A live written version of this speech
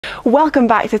Welcome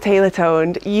back to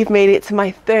TaylorToned. You've made it to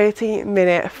my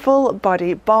 30-minute full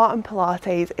body bar and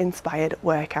Pilates inspired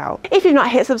workout. If you've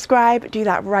not hit subscribe, do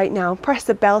that right now. Press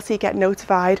the bell so you get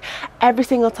notified every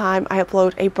single time I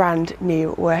upload a brand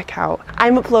new workout.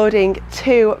 I'm uploading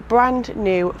 2 brand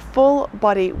new full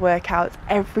body workouts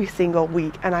every single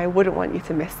week and I wouldn't want you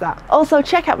to miss that. Also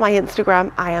check out my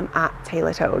Instagram, I am at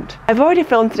TaylorToned. I've already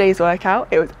filmed today's workout.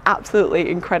 It was absolutely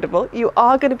incredible. You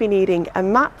are going to be needing a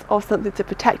mat or something to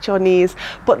protect your knees,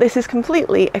 but this is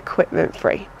completely equipment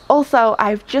free. Also,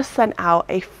 I've just sent out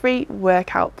a free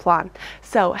workout plan,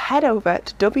 so head over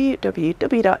to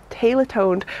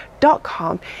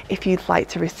www.taylortoned.com if you'd like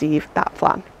to receive that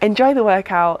plan. Enjoy the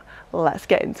workout, let's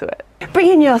get into it.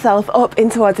 Bringing yourself up in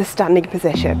towards a standing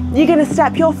position. You're going to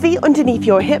step your feet underneath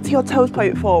your hips, your toes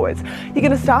point forwards. You're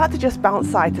going to start to just bounce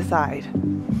side to side.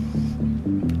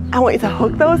 I want you to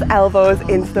hook those elbows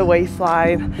into the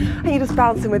waistline and you're just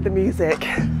bouncing with the music.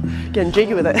 Getting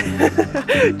jiggy with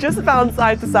it. Just bounce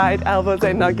side to side, elbows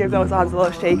in. Now give those arms a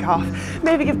little shake off.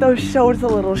 Maybe give those shoulders a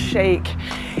little shake.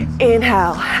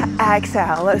 Inhale,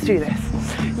 exhale, let's do this.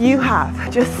 You have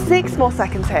just 6 more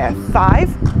seconds here. 5,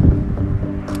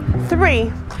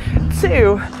 3,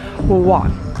 2,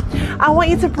 1. I want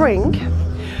you to bring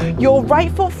your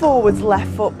right foot forwards, left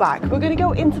foot back. We're going to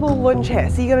go into a lunge here.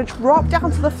 So you're going to drop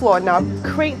down to the floor. Now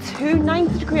create 2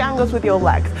 90-degree angles with your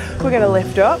legs. We're going to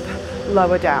lift up,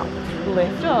 lower down,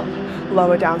 lift up,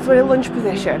 lower down. So in a lunge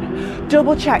position,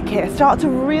 double check here. Start to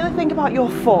really think about your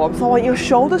form. So I want your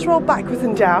shoulders rolled backwards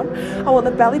and down. I want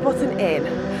the belly button in.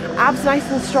 Abs nice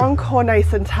and strong, core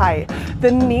nice and tight.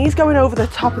 The knees going over the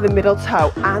top of the middle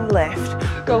toe and lift.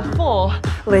 Go 4,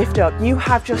 lift up. You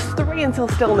have just 3 until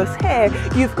stillness here.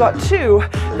 You've got 2,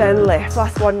 then lift.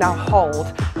 Last one, now hold.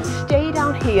 Stay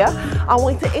down here. I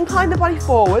want you to incline the body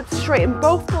forward, straighten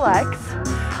both the legs,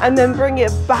 and then bring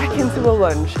it back into a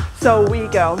lunge. So we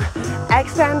go,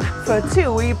 extend for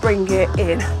 2, we bring it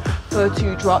in. For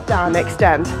 2, drop down,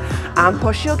 extend, and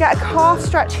push. You'll get a calf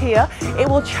stretch here. It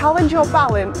will challenge your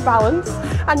balance,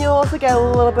 and you'll also get a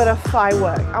little bit of thigh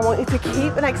work. I want you to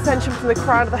keep an extension from the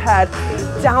crown of the head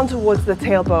down towards the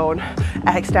tailbone.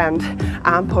 Extend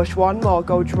and push. 1 more.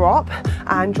 Go drop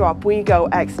and drop. We go,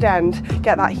 extend,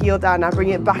 get that heel down. Now bring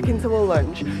it back into a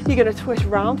lunge. You're going to twist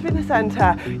round through the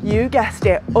center. You guessed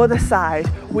it, other side.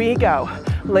 We go,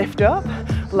 lift up,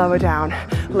 lower down,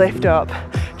 lift up,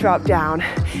 drop down.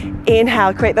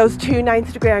 Inhale, create those 2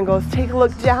 90-degree angles. Take a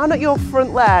look down at your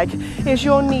front leg. Is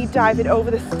your knee diving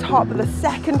over the top of the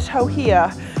second toe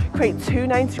here? Create 2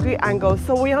 90-degree angles.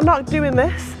 So we are not doing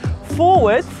this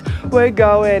forwards, we're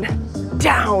going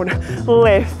down,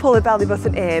 lift, pull the belly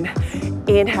button in.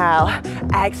 Inhale,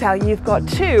 exhale, you've got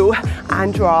 2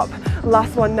 and drop.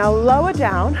 Last one, now lower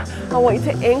down. I want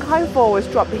you to incline forwards,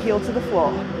 drop the heel to the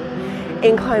floor.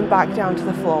 Incline back down to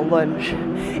the floor, lunge,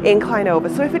 incline over.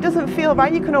 So if it doesn't feel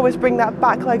right, you can always bring that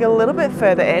back leg a little bit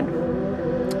further in,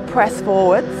 press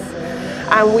forwards,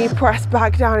 and we press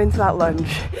back down into that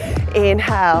lunge.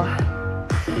 Inhale,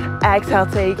 exhale,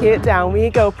 take it down.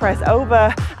 We go, press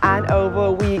over and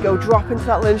over. We go, drop into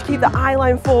that lunge. Keep the eye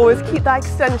line forwards, keep that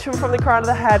extension from the crown of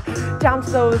the head down to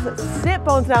those sit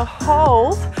bones. Now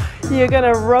hold. You're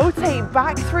going to rotate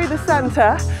back through the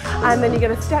center and then you're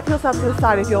going to step yourself to the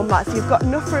side of your mat so you've got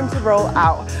enough room to roll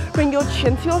out. Bring your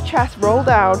chin to your chest, roll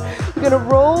down. You're going to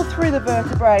roll through the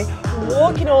vertebrae,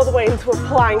 walking all the way into a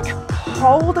plank.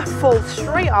 Hold a full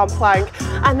straight arm plank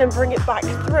and then bring it back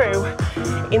through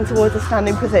in towards a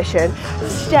standing position.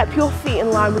 Step your feet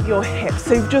in line with your hips.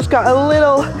 So you've just got a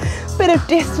little bit of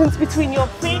distance between your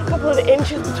feet, a couple of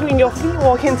inches between your feet.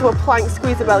 Walk into a plank,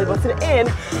 squeeze the belly button in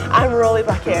and roll it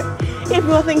back in. If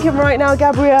you're thinking right now,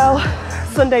 Gabrielle,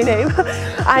 Sunday name,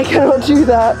 I cannot do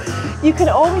that. You can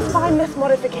always find this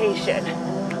modification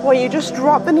where you just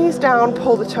drop the knees down,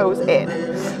 pull the toes in,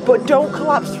 but don't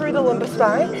collapse through the lumbar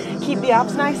spine. Keep the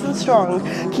abs nice and strong.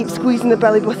 Keep squeezing the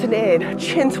belly button in,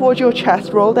 chin towards your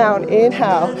chest, roll down,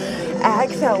 inhale,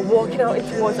 exhale, walking out in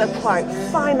towards a plank.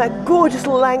 Find that gorgeous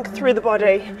length through the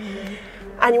body.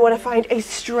 And you want to find a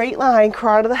straight line,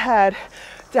 crown of the head,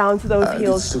 down to those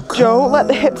heels. Don't let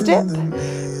the hips dip.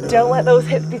 Don't let those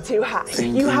hips be too high.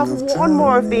 You have 1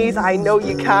 more of these. I know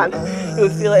you can. You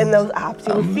would feel it in those abs.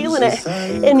 You would feeling it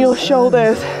in your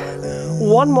shoulders.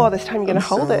 1 more. This time you're going to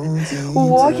hold it.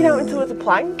 Walking out into a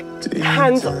plank.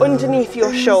 Hands underneath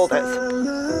your shoulders.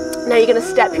 Now you're going to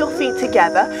step your feet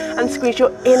together and squeeze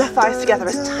your inner thighs together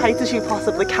as tight as you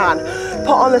possibly can.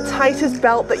 Put on the tightest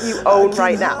belt that you own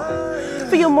right now.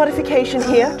 For your modification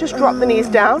here, just drop the knees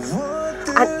down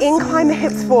and incline the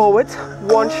hips forwards,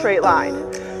 1 straight line.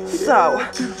 So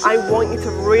I want you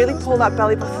to really pull that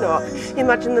belly button up.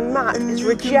 Imagine the mat is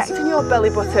rejecting your belly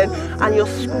button and you're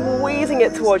squeezing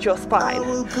it towards your spine.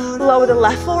 Lower the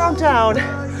left forearm down,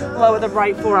 lower the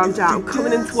right forearm down,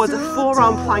 coming in towards a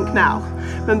forearm plank now.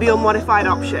 Remember your modified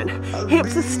option.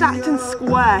 Hips are stacked and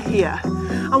square here.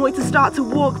 I want you to start to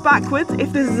walk backwards.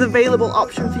 If this is an available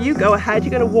option for you, go ahead.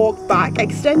 You're going to walk back,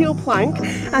 extend your plank,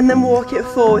 and then walk it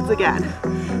forwards again.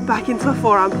 Back into a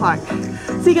forearm plank.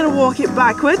 So you're going to walk it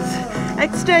backwards,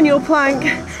 extend your plank,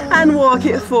 and walk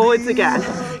it forwards again.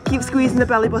 Keep squeezing the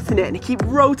belly button in. Keep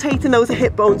rotating those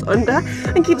hip bones under,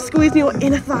 and keep squeezing your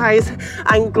inner thighs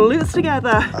and glutes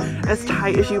together as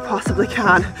tight as you possibly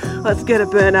can. Let's get a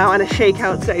burnout and a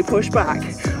shakeout today. Push back,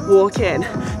 walk in.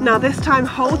 Now this time,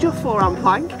 hold your forearm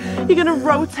plank. You're going to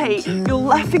rotate your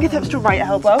left fingertips to right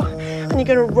elbow, and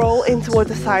you're going to roll in towards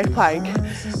the side plank.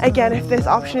 Again, if this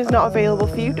option is not available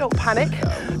for you, don't panic.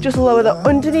 Just lower the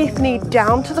underneath knee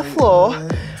down to the floor,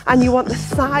 and you want the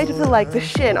side of the leg, the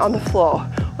shin, on the floor,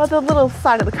 or the little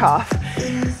side of the calf.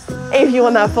 If you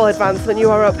want that full advancement, you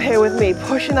are up here with me,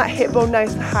 pushing that hip bone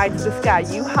nice and high to the sky.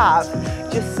 You have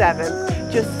just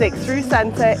 7, just 6 through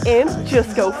center, in,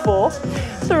 just go 4,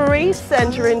 3,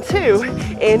 center in 2,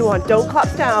 in 1, don't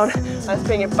collapse down. Let's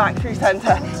bring it back through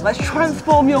center. Let's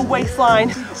transform your waistline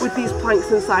with these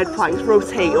planks and side planks.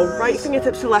 Rotate your right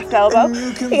fingertips to left elbow.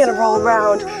 You're gonna roll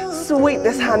around, sweep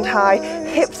this hand high,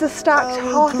 hips are stacked,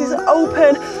 heart is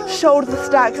open, shoulders are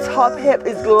stacked, top hip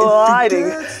is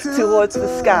gliding towards the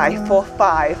sky for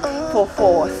 5, for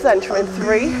 4, center in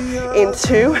 3, in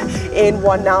 2, in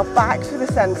 1. Now back to the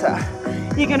center.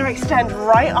 You're going to extend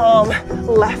right arm,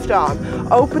 left arm.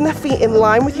 Open the feet in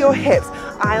line with your hips,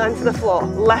 eye line to the floor.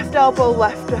 Left elbow,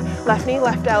 left knee,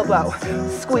 left elbow.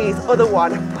 Squeeze, other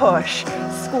one, push,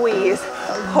 squeeze,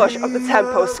 push, up the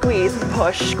tempo, squeeze,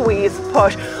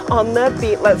 push, on the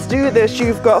beat. Let's do this.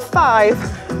 You've got 5,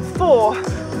 4,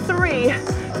 3,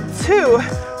 2,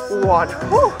 1.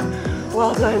 Whew.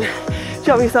 Well done.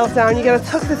 Drop yourself down. You're going to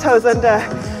tuck the toes under,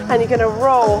 and you're going to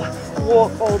roll,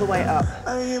 walk all the way up.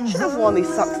 Should have worn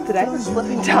these socks today. They're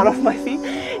slipping down off my feet.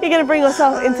 You're going to bring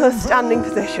yourself into a standing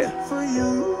position.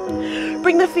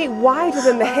 Bring the feet wider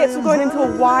than the hips. We're going into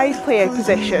a wide plie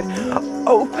position.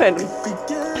 Open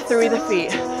through the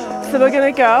feet. So we're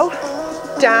going to go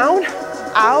down,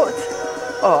 out,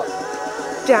 up.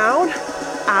 Down,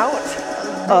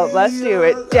 out, up. Let's do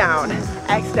it. Down,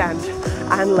 extend,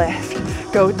 and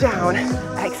lift. Go down,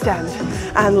 extend,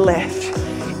 and lift.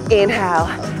 Inhale,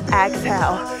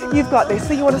 exhale. You've got this.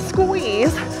 So you want to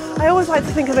squeeze. I always like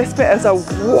to think of this bit as a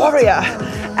warrior.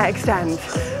 Extend,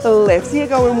 lift. So you're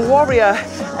going warrior,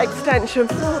 extension,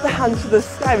 flow the hands to the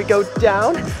sky. We go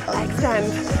down,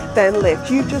 extend, then lift.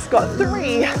 You've just got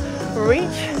 3, reach,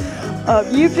 up.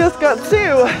 You've just got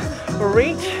 2,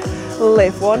 reach,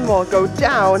 lift. One more, go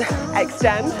down,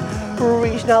 extend,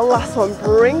 reach. Now last one,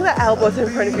 bring the elbows in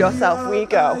front of yourself. We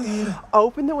go,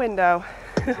 open the window,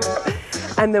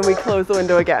 and then we close the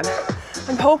window again.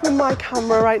 I'm hoping my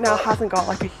camera right now hasn't got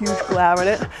like a huge glare in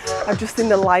it. I've just seen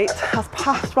the light has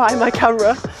passed by my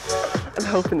camera. I'm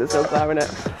hoping there's no glare in it.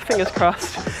 Fingers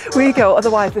crossed. We go,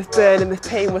 otherwise this burn and this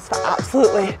pain was for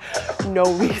absolutely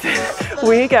no reason.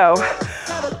 We go.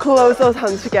 Close those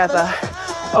hands together.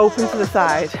 Open to the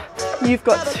side. You've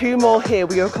got 2 more here.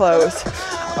 We go close.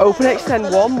 Open,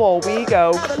 extend, 1 more. We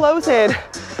go. Close in.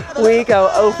 We go,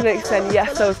 open, extend.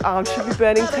 Yes, those arms should be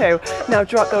burning too. Now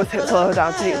drop those hips lower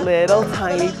down. Take little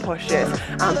tiny pushes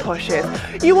and pushes.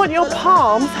 You want your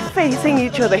palms facing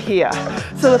each other here.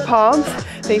 So the palms,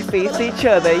 they face each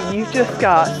other. You've just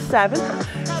got 7,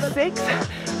 6,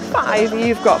 5.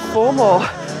 You've got 4 more.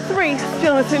 3,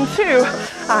 stillness in 2,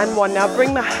 and 1. Now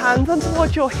bring the hands on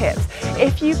towards your hips.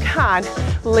 If you can,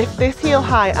 lift this heel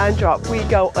high and drop. We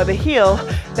go other heel,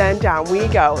 then down. We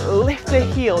go, lift the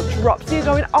heel, drop. So you're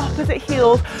going opposite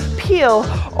heels, peel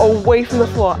away from the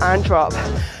floor and drop.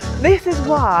 This is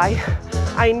why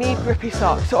I need grippy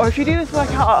socks. Or if you do this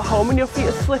workout at home and your feet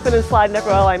are slipping and sliding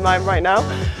everywhere like mine right now,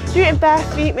 do it in bare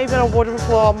feet, maybe on a wooden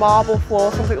floor, marble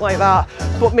floor, something like that.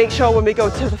 But make sure when we go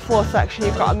to the floor section,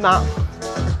 you've got a mat.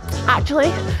 Actually,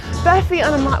 bare feet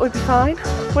on a mat would be fine,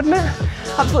 wouldn't it?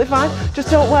 Absolutely fine. Just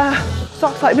don't wear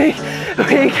socks like me.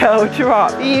 We go,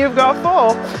 drop. You've got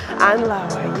 4, and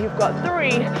lower. You've got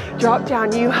 3, drop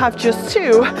down, you have just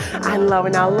 2, and lower.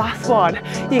 Now last one,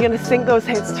 you're gonna sink those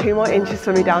hips 2 more inches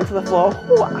for me down to the floor.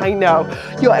 Ooh, I know.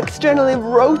 You're externally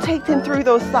rotating through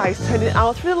those thighs, turning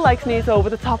out through the legs, knees over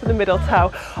the top of the middle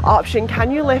toe. Option,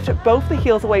 can you lift both the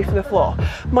heels away from the floor?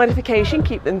 Modification,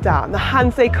 keep them down. The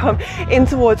hands, they come in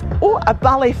towards a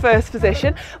ballet first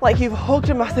position, like you've hugged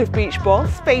a massive beach ball,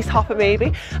 space hopper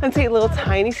maybe, and take little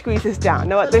tiny squeezes down.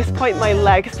 Now at this point, my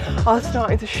legs are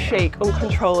starting to shake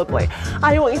uncontrollably.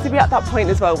 I want you to be at that point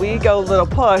as well, where you go little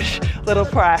push, little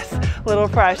press, little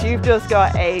press. You've just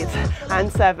got 8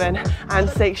 and 7 and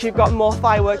 6. You've got more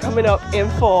thigh work coming up in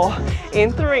 4,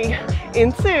 in 3,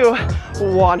 in 2,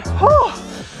 1. Oh,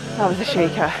 that was a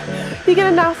shaker. You're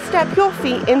gonna now step your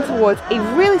feet in towards a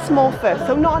really small first,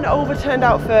 so not an overturned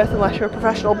out first unless you're a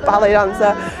professional ballet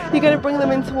dancer. You're gonna bring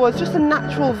them in towards just a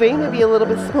natural V, maybe a little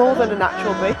bit smaller than a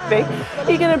natural V.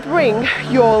 You're gonna bring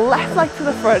your left leg to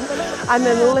the front and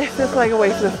then lift this leg away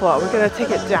from the floor. We're gonna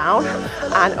take it down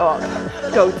and up,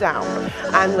 go down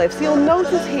and lift. So you'll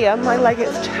notice here, my leg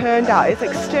is turned out. It's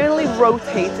externally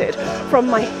rotated from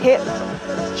my hip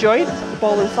joint,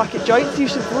 ball and socket joints. You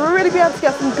should really be able to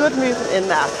get some good movement in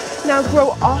there. Now grow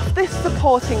off this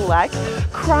supporting leg,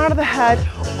 crown of the head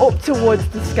up towards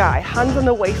the sky, hands on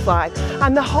the waistline.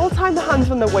 And the whole time the hands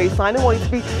are on the waistline, I want you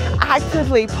to be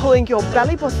actively pulling your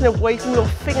belly button away from your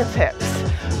fingertips.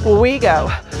 We go,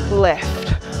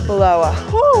 lift, lower.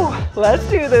 Woo, let's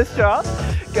do this, drop.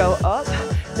 Go up,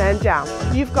 then down.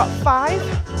 You've got 5,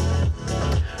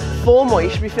 4 more, you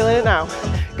should be feeling it now.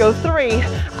 Go 3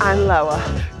 and lower.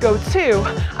 Go 2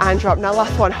 and drop. Now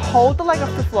last one, hold the leg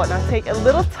off the floor. Now take a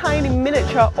little tiny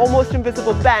miniature, almost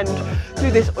invisible bend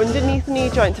through this underneath knee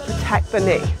joint to protect the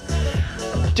knee.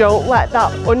 Don't let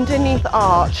that underneath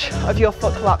arch of your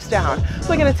foot collapse down.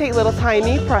 We're gonna take little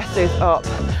tiny presses up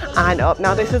and up.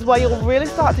 Now this is where you'll really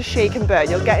start to shake and burn.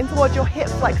 You'll get in towards your hip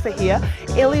flexor here.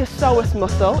 Iliopsoas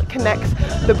muscle connects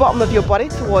the bottom of your body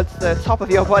towards the top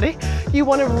of your body. You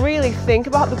wanna really think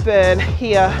about the burn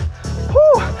here.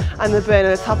 Whew, and the burn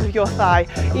at the top of your thigh.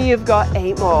 You've got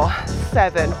 8 more,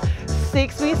 7,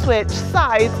 6, we switch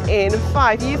sides in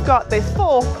 5. You've got this,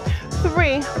 4,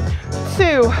 3,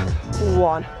 2,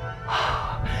 1.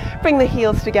 Bring the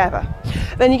heels together.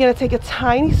 Then you're going to take a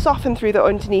tiny soften through the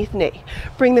underneath knee.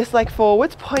 Bring this leg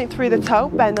forwards, point through the toe,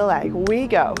 bend the leg. We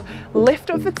go. Lift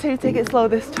up for 2, take it slow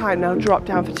this time. Now drop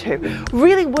down for 2.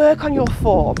 Really work on your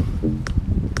form.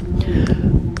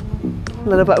 A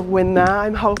little bit of wind there.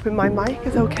 I'm hoping my mic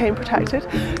is okay and protected.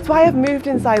 That's why I've moved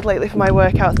inside lately for my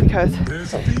workouts, because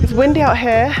it's windy out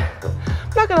here.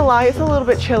 I'm not gonna lie, it's a little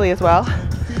bit chilly as well.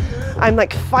 I'm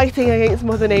like fighting against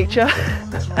Mother Nature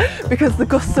because the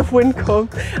gusts of wind come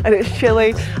and it's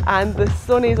chilly, and the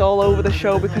sun is all over the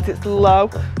show because it's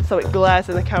low, so it glares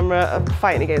in the camera. I'm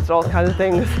fighting against all kinds of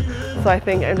things. So I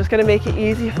think I'm just gonna make it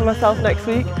easier for myself next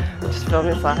week. Just film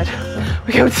inside.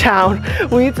 We go down,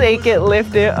 we take it,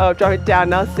 lift it up, drop it down.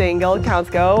 Now single counts,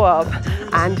 go up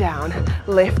and down,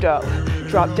 lift up,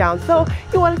 drop down. So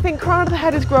you want to think crown of the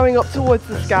head is growing up towards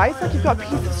the sky. It's like you've got a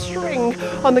piece of string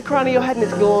on the crown of your head and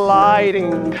it's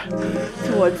gliding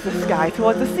towards the sky,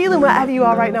 towards the ceiling, wherever you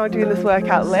are right now doing this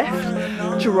workout.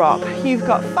 Lift, drop. You've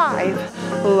got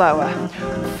 5, lower,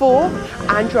 4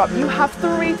 and drop. You have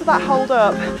 3 to that hold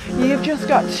up. You've just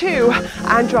got 2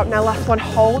 and drop. Now last one,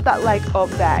 hold that leg up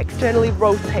there, externally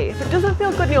rotate. If it doesn't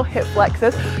feel good in your hip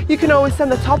flexors, you can always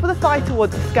send the top of the thigh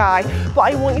towards the sky, but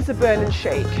I want you to burn and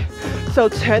shake. So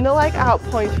turn the leg out,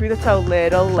 point through the toe,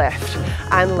 little lift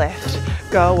and lift.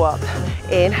 Go up,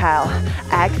 inhale,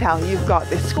 exhale. You've got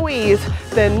this, squeeze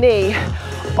the knee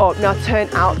up. Now turn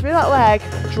out through that leg,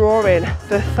 draw in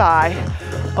the thigh.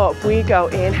 Up we go,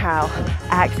 inhale,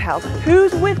 exhale.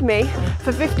 Who's with me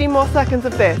for 15 more seconds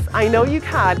of this? I know you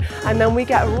can. And then we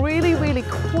get a really, really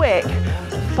quick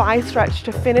thigh stretch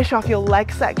to finish off your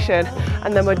leg section.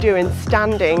 And then we're doing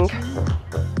standing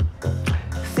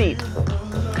seat.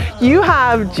 You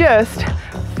have just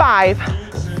 5,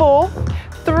 4,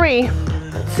 3,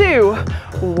 2,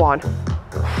 1.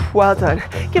 Well done.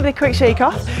 Give it a quick shake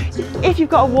off. If you've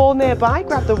got a wall nearby,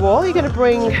 grab the wall. You're going to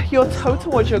bring your toe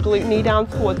towards your glute, knee down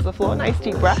towards the floor. Nice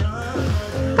deep breath.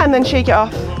 And then shake it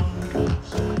off.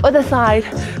 Other side,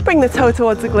 bring the toe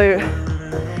towards the glute.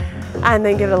 And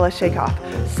then give it a little shake off.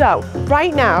 So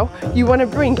right now, you want to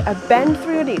bring a bend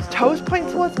through your knees. Toes point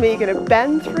towards me. You're going to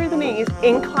bend through the knees,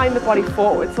 incline the body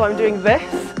forward. So I'm doing this,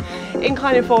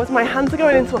 inclining forwards. My hands are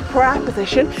going into a prayer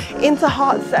position, into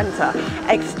heart center.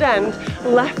 Extend,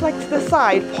 left leg to the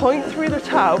side, point through the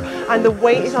toe, and the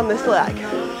weight is on this leg.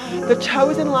 The toe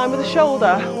is in line with the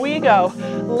shoulder. We go,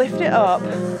 lift it up.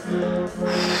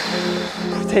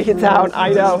 take it down, I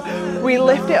know. We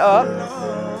lift it up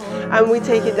and we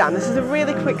take it down. This is a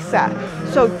really quick set.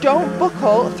 So don't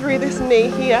buckle through this knee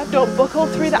here, don't buckle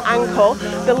through the ankle.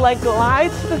 The leg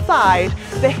glides to the side,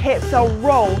 the hips are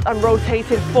rolled and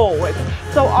rotated forward.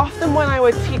 So often when I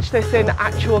would teach this in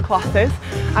actual classes,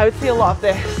 I would see a lot of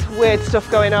this weird stuff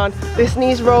going on. This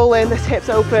knee's rolling, this hip's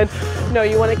open. No,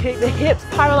 you want to keep the hips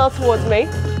parallel towards me.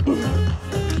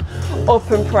 Up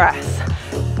and press.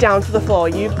 Down to the floor,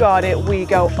 you've got it. We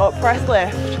go up, press,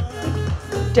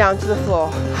 lift. Down to the floor.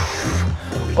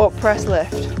 Up, press,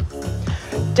 lift.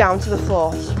 Down to the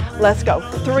floor. Let's go.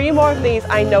 3 more of these.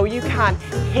 I know you can.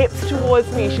 Hips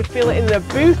towards me. You should feel it in the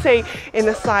booty, in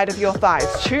the side of your thighs.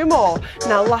 2 more.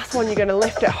 Now last one, you're going to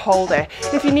lift it, hold it.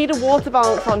 If you need a water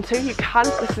balance on too, you can.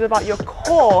 This is about your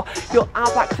core, your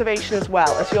ab activation as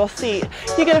well as your seat.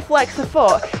 You're going to flex the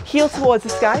foot, heel towards the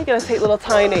sky. You're going to take little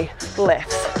tiny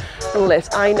lifts.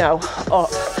 Lifts, I know.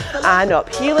 Up and up.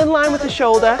 Heel in line with the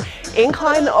shoulder.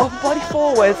 Incline the upper body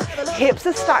forwards, hips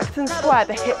are stacked and square,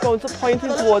 the hip bones are pointing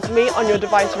towards me on your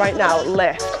device right now.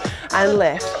 Lift and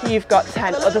lift. You've got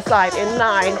 10, other side in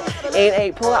 9, in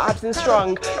 8, pull the abs in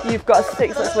strong. You've got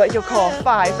 6, let's work your core.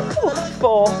 5,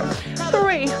 4,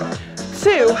 3,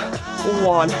 2,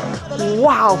 1.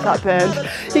 Wow, that bend.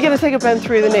 You're going to take a bend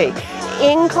through the knee.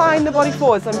 Incline the body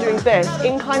forwards, I'm doing this.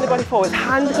 Incline the body forwards,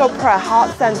 hands go prayer,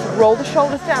 heart center, roll the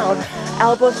shoulders down,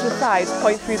 elbows to the side,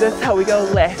 point through the toe, we go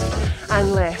lift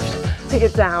and lift. Take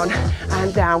it down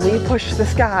and down. We push to the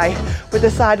sky with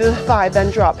the side of the thigh, then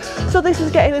drop. So this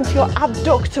is getting into your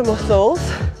abductor muscles,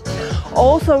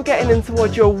 also getting in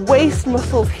towards your waist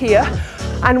muscles here,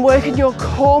 and working your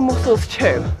core muscles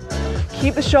too.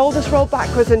 Keep the shoulders rolled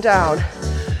backwards and down.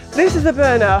 This is a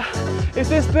burner. If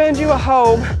this burned you at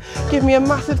home, give me a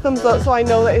massive thumbs up so I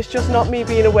know that it's just not me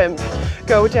being a wimp.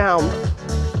 Go down,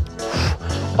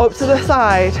 up to the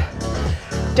side,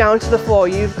 down to the floor,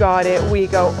 you've got it. We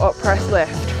go up, press,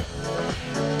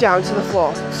 lift, down to the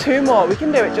floor. 2 more, we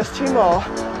can do it, just 2 more.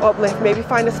 Uplift, maybe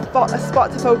find a spot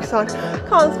to focus on.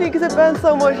 Can't speak because it burns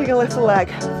so much, you can lift the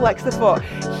leg, flex the foot,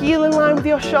 heel in line with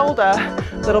your shoulder,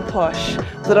 little push,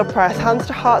 little press, hands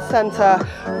to heart center,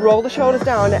 roll the shoulders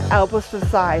down, elbows to the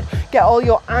side. Get all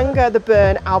your anger, the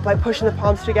burn out by pushing the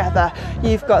palms together.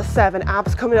 You've got 7,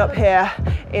 abs coming up here,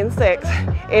 in 6,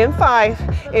 in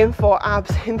 5, in 4,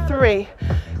 abs in 3,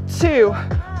 2,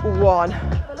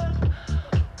 1.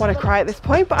 Want to cry at this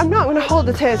point, but I'm not going to hold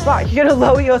the tears back. You're going to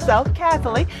lower yourself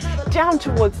carefully down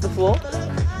towards the floor.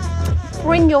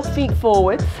 Bring your feet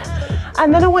forwards,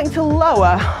 and then I want you to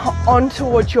lower on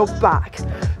towards your back.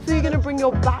 So you're going to bring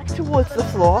your back towards the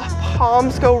floor,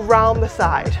 palms go round the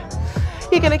side.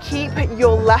 You're going to keep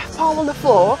your left palm on the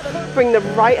floor, bring the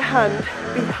right hand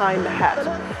behind the head.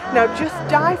 Now just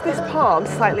dive this palm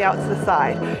slightly out to the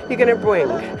side. You're going to bring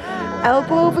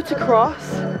elbow over to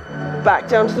cross, back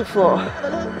down to the floor.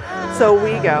 So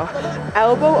we go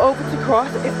elbow over to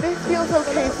cross. If this feels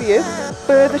okay for you,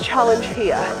 further challenge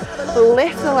here.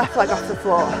 Lift the left leg off the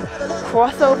floor,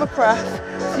 crossover press,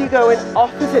 so you're going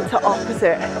opposite to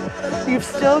opposite. You've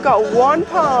still got one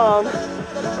palm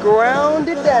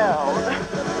grounded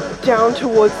down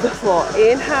towards the floor.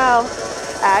 Inhale,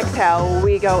 exhale,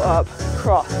 we go up,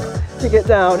 cross, take it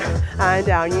down and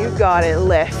down. You've got it,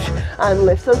 lift and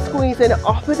lift. So squeezing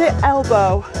opposite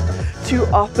elbow to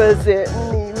opposite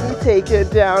knee. We take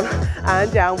it down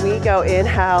and down. We go,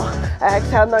 inhale,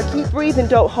 exhale. Now keep breathing,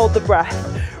 don't hold the breath.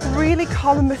 Really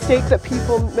common mistake that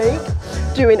people make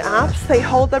doing abs, they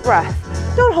hold their breath.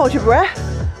 Don't hold your breath.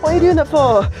 What are you doing that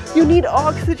for? You need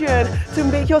oxygen to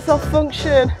make yourself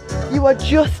function. You are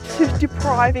just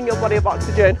depriving your body of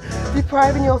oxygen,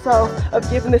 depriving yourself of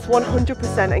giving this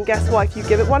 100%. And guess what? If you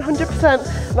give it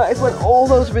 100%, that is when all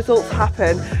those results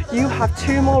happen. You have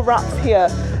 2 more reps here.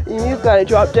 You've got to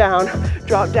drop down,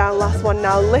 last one.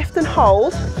 Now lift and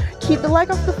hold. Keep the leg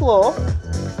off the floor.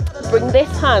 Bring this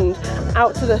hand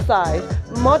out to the side.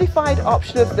 Modified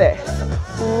option of this.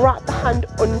 Wrap the hand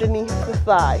underneath the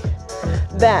thigh.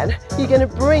 Then you're going to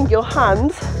bring your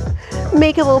hands,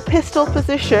 make a little pistol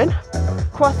position,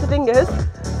 cross the fingers,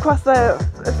 cross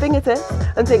the fingertips,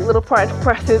 and take little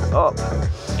presses up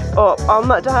on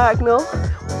that diagonal.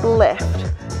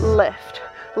 Lift, lift,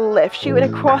 lift, shooting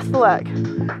across the leg.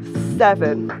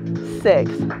 7,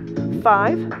 6,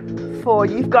 5, 4,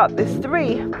 you've got this.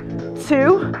 3,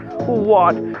 2,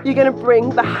 1. You're going to bring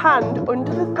the hand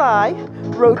under the thigh,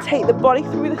 rotate the body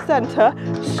through the center,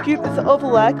 scoop this other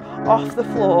leg off the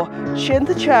floor, chin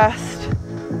to chest,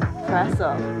 press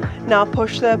up. Now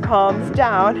push the palms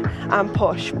down and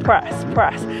push, press,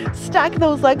 press. Stack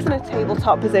those legs in a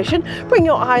tabletop position. Bring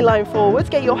your eye line forwards,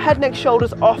 get your head, neck,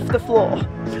 shoulders off the floor.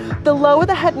 The lower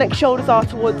the head, neck, shoulders are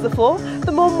towards the floor,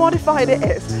 the more modified it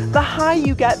is. The higher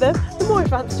you get them, the more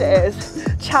advanced it is.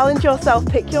 Challenge yourself,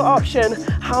 pick your option.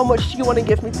 How much do you want to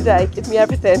give me today? Give me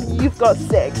everything. You've got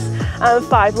 6 and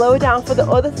 5. Lower down for the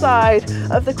other side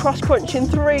of the cross crunch in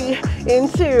 3,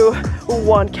 in 2,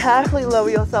 1. Carefully lower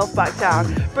yourself back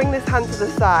down. Bring this hand to the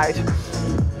side.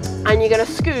 And you're going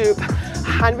to scoop,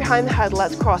 hand behind the head,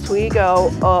 let's cross. We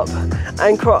go up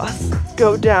and cross.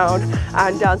 Go down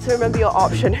and down. So remember your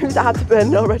option. Who's abs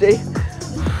burning already?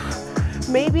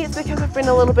 Maybe it's because I've been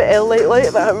a little bit ill lately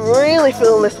that I'm really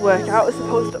feeling this workout. It's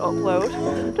supposed to upload. I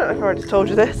don't know if I already told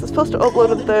you this. It's supposed to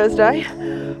upload on Thursday,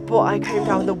 but I came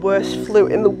down with the worst flu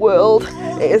in the world.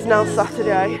 It is now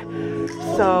Saturday.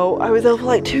 So I was ill for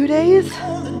like 2 days,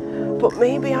 but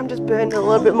maybe I'm just burning a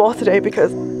little bit more today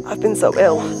because I've been so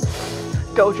ill.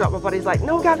 Go drop. My body's like,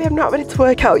 no Gabby, I'm not ready to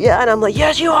work out yet. And I'm like,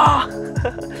 yes you are.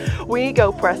 We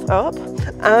go press up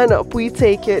and up. We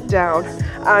take it down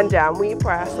and down. We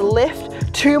press, lift.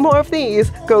 2 more of these,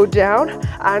 go down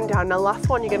and down. Now last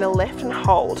one, you're going to lift and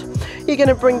hold. You're going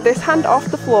to bring this hand off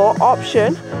the floor,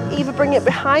 option, either bring it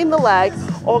behind the leg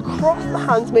or cross the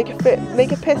hands, make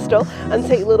a pistol and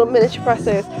take little miniature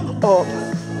presses up.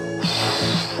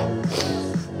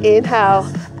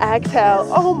 Inhale, exhale.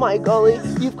 Oh my golly,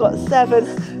 you've got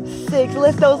 7, 6,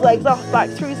 lift those legs off, back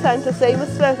through center, same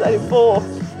as first, and 4,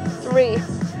 3,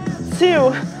 2,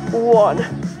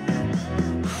 1.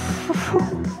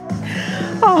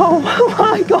 Oh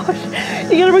my gosh,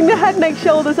 you're going to bring the head, neck,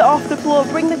 shoulders off the floor,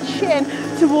 bring the chin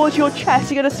towards your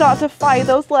chest. You're going to start to fire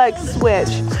those legs,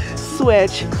 switch,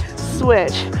 switch,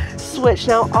 switch, switch.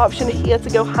 Now option here to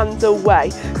go hands away.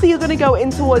 So you're going to go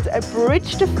in towards a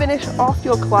bridge to finish off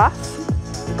your class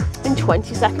in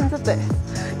 20 seconds of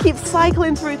this. Keep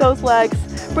cycling through those legs,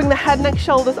 bring the head, neck,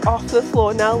 shoulders off the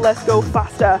floor. Now let's go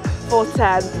faster for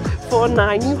 10, for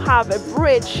 9. You have a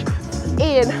bridge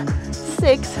in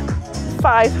 6,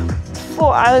 5,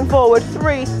 4, island forward,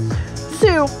 3,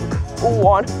 2,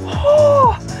 1.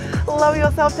 Oh, lower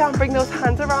yourself down, bring those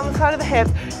hands around the side of the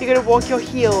hips. You're going to walk your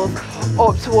heels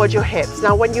up towards your hips.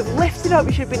 Now when you've lifted up,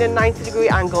 you should be in a 90-degree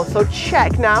angle. So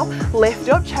check now, lift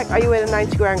up, check, are you in a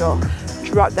 90-degree angle?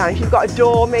 Drop down. If you've got a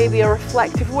door, maybe a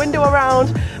reflective window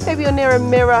around, maybe you're near a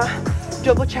mirror,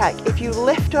 double check. If you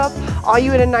lift up, are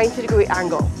you in a 90-degree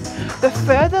angle? The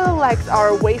further the legs are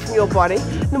away from your body,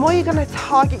 the more you're going to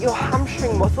target your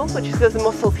hamstring muscles, which is those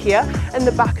muscles here, and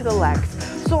the back of the legs.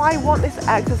 So I want this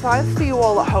exercise for you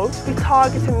all at home to be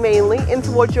targeted mainly in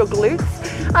towards your glutes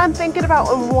and thinking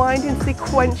about unwinding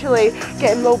sequentially,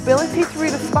 getting mobility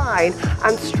through the spine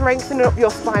and strengthening up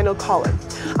your spinal column.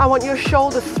 I want your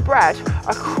shoulders spread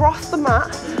across the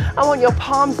mat. I want your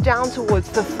palms down towards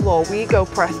the floor. We go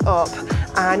press up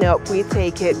and up. We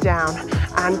take it down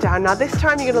and down. Now this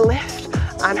time you're going to lift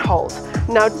and hold.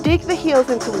 Now dig the heels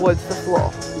in towards the floor.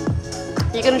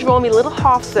 You're going to draw me little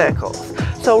half circles.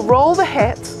 So roll the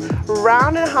hips,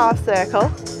 round and a half circle,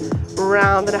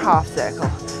 round and a half circle.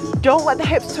 Don't let the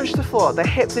hips touch the floor. The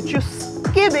hips are just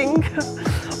skimming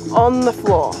on the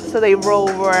floor. So they roll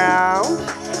round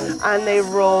and they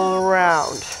roll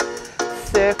round.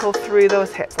 Circle through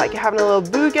those hips like you're having a little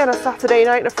boogie on a Saturday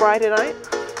night and a Friday night.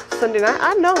 Sunday night,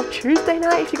 I don't know, Tuesday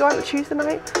night if you go out on Tuesday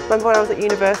night. Remember when I was at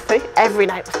university? Every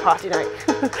night was party night.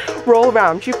 Roll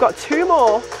around. You've got 2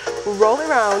 more. Roll it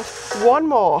round. 1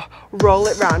 more. Roll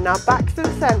it round. Now back to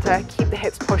the center. Keep the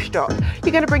hips pushed up.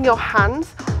 You're going to bring your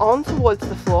hands on towards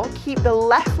the floor. Keep the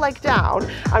left leg down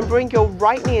and bring your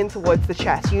right knee in towards the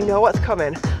chest. You know what's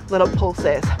coming. Little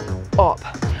pulses. Up.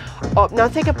 Up. Now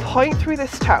take a point through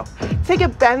this toe. Take a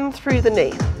bend through the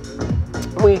knee.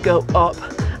 We go up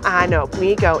and up.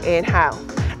 We go inhale,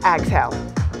 exhale.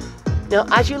 Now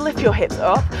as you lift your hips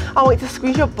up, I want you to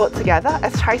squeeze your butt together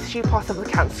as tight as you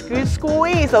possibly can.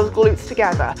 Squeeze those glutes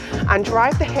together and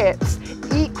drive the hips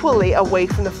equally away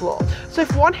from the floor. So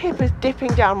if one hip is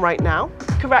dipping down right now,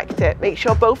 correct it. Make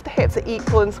sure both the hips are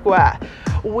equal and square.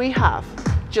 We have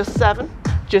just 7,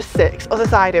 just 6. Other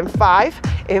side in 5,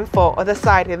 in 4. Other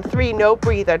side in 3, no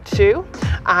breather, 2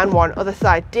 and 1. Other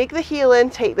side, dig the heel in,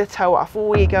 take the toe off.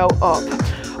 We go up.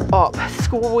 Up,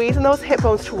 squeezing those hip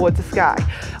bones towards the sky.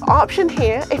 Option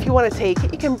here, if you want to take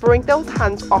it, you can bring those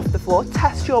hands off the floor,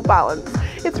 test your balance.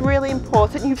 It's really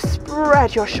important you've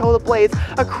spread your shoulder blades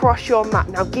across your mat.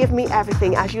 Now give me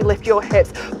everything as you lift your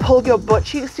hips, pull your butt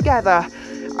cheeks together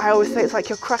I always say it's like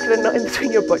you're cracking a nut in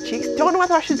between your butt cheeks. Don't know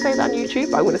whether I should say that on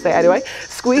YouTube, but I'm going to say it anyway.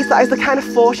 Squeeze, that is the kind of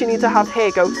force you need to have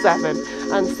here. Go 7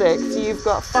 and 6. You've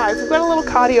got 5. We've got a little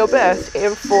cardio burst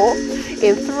in 4,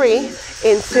 in 3,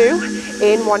 in 2,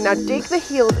 in 1. Now dig the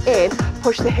heels in,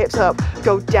 push the hips up,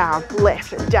 go down,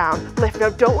 lift, down, lift. Now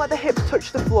don't let the hips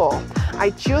touch the floor.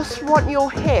 I just want your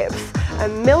hips a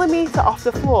millimetre off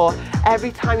the floor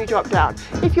every time you drop down.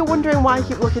 If you're wondering why I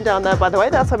keep looking down there, by the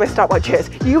way, that's why my stopwatch is.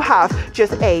 You have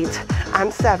just 8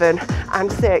 and 7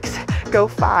 and 6. Go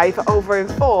 5, over in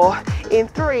 4, in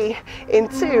 3, in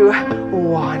 2,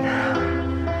 1.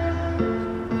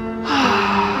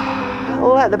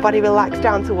 Let the body relax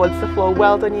down towards the floor.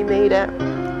 Well done, you made it.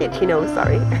 Itchy nose,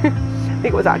 sorry. I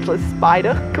think it was actually a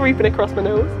spider creeping across my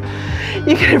nose.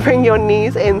 You're going to bring your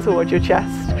knees in towards your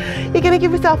chest. You're going to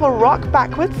give yourself a rock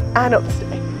backwards and up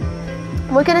stay.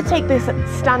 We're going to take this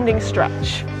standing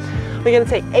stretch. We're going to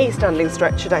take a standing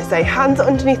stretch, should I say. Hands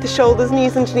underneath the shoulders,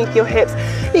 knees underneath your hips.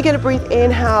 You're going to breathe,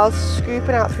 inhale,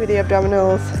 scooping out through the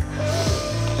abdominals.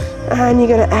 And you're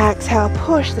going to exhale,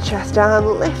 push the chest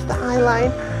down, lift the eye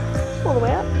line all the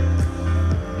way up.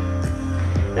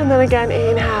 And then again,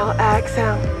 inhale,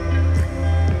 exhale.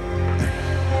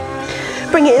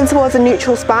 Bring it in towards a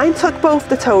neutral spine. Tuck both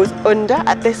the toes under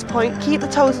at this point. Keep the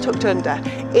toes tucked under.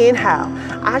 Inhale.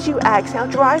 As you exhale,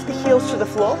 drive the heels to the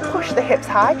floor. Push the hips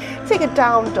high. Take a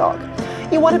down dog.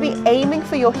 You want to be aiming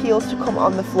for your heels to come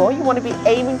on the floor. You want to be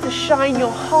aiming to shine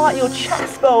your heart, your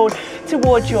chest bone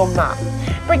towards your mat.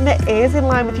 Bring the ears in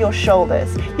line with your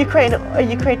shoulders. You're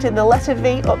creating the letter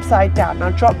V upside down. Now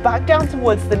drop back down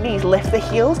towards the knees. Lift the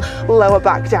heels, lower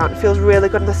back down. It feels really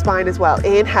good in the spine as well.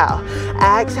 Inhale,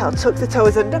 exhale, tuck the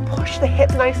toes under, push the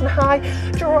hips nice and high,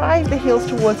 drive the heels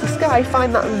towards the sky.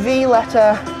 Find that V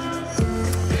letter.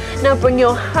 Now bring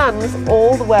your hands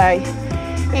all the way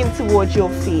in towards your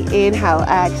feet. Inhale,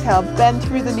 exhale, bend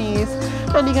through the knees,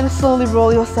 and you're going to slowly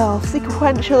roll yourself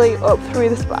sequentially up through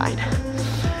the spine.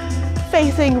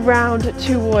 Facing round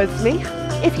towards me.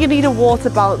 If you need a wall to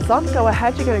balance on, go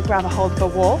ahead, you're going to grab a hold of a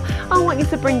wall. I want you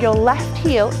to bring your left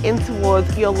heel in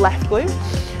towards your left glute,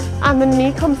 and the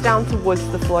knee comes down towards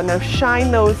the floor. Now shine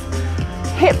those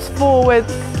hips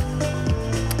forwards,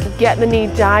 get the knee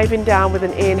diving down with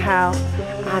an inhale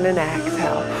and an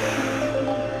exhale.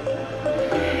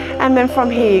 And then from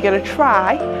here, you're going to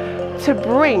try to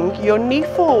bring your knee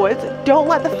forward. Don't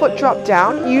let the foot drop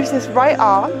down. Use this right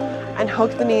arm and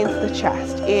hug the knee into the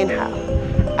chest. Inhale,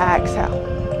 exhale.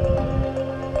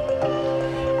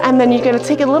 And then you're going to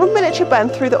take a little miniature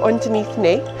bend through the underneath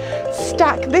knee.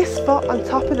 Stack this foot on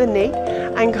top of the knee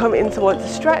and come in towards the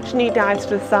stretch. Knee dives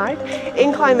to the side.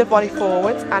 Incline the body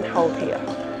forwards and hold here.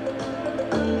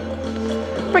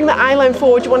 Bring the eye line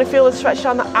forward. You want to feel the stretch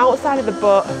down the outside of the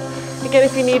butt. Again,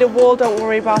 if you need a wall, don't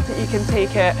worry about it. You can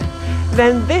take it.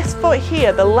 Then this foot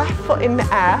here, the left foot in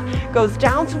the air, goes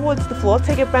down towards the floor.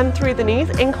 Take a bend through the knees,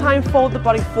 incline, fold the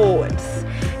body forwards.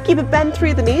 Keep a bend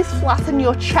through the knees, flatten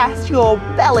your chest, your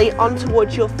belly on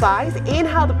towards your thighs.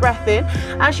 Inhale the breath in.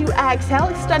 As you exhale,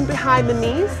 extend behind the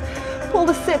knees. Pull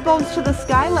the sit bones to the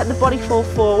sky, let the body fall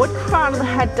forward. Crown of the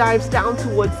head dives down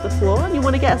towards the floor, and you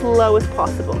want to get as low as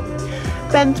possible.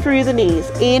 Bend through the knees.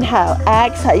 Inhale,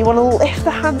 exhale. You want to lift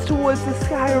the hands towards the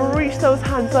sky, reach those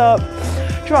hands up.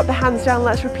 Drop the hands down,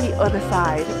 let's repeat other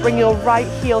side. Bring your right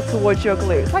heel towards your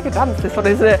glute. It's like a dance, this one,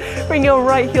 isn't it? Bring your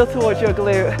right heel towards your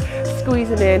glute,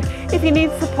 squeezing in. If you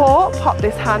need support, pop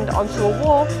this hand onto a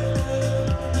wall.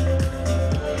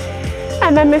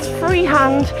 And then this free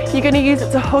hand, you're going to use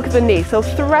it to hug the knee. So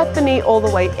thread the knee all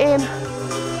the way in,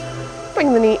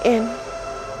 bring the knee in.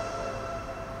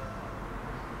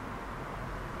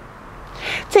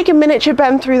 Take a miniature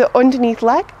bend through the underneath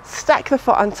leg, stack the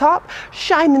foot on top,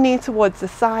 shine the knee towards the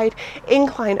side,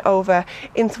 incline over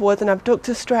in towards an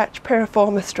abductor stretch,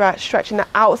 piriformis stretch, stretching the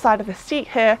outside of the seat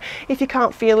here. If you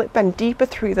can't feel it, bend deeper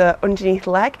through the underneath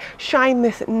leg, shine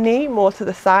this knee more to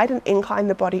the side and incline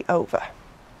the body over.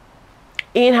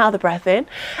 Inhale the breath in,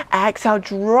 exhale,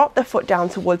 drop the foot down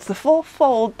towards the floor,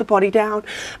 fold the body down,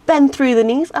 bend through the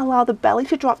knees, allow the belly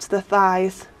to drop to the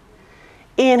thighs.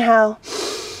 Inhale.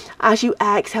 As you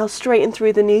exhale, straighten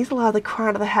through the knees, allow the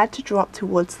crown of the head to drop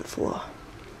towards the floor.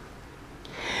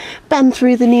 Bend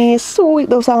through the knees, sweep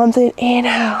those arms in,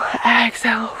 inhale,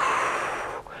 exhale.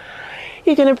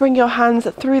 You're going to bring your hands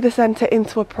through the center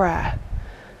into a prayer.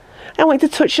 I want you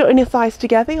to touch your inner thighs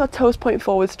together, your toes point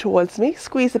forwards towards me,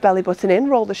 squeeze the belly button in,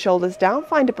 roll the shoulders down,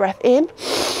 find a breath in.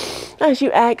 As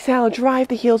you exhale, drive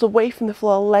the heels away from the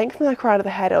floor, lengthen the crown of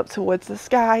the head up towards the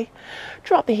sky,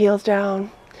 drop the heels down.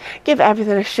 Give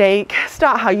everything a shake,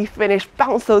 start how you finish,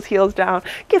 bounce those heels down,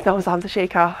 give those arms a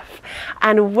shake off,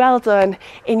 and well done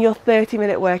in your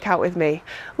 30-minute workout with me.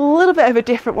 A little bit of a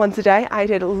different one today. I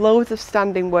did loads of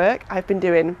standing work. I've been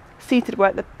doing seated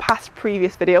work the past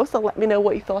previous videos, so let me know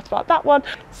what you thought about that one.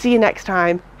 See you next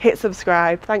time. Hit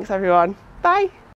subscribe. Thanks everyone. Bye.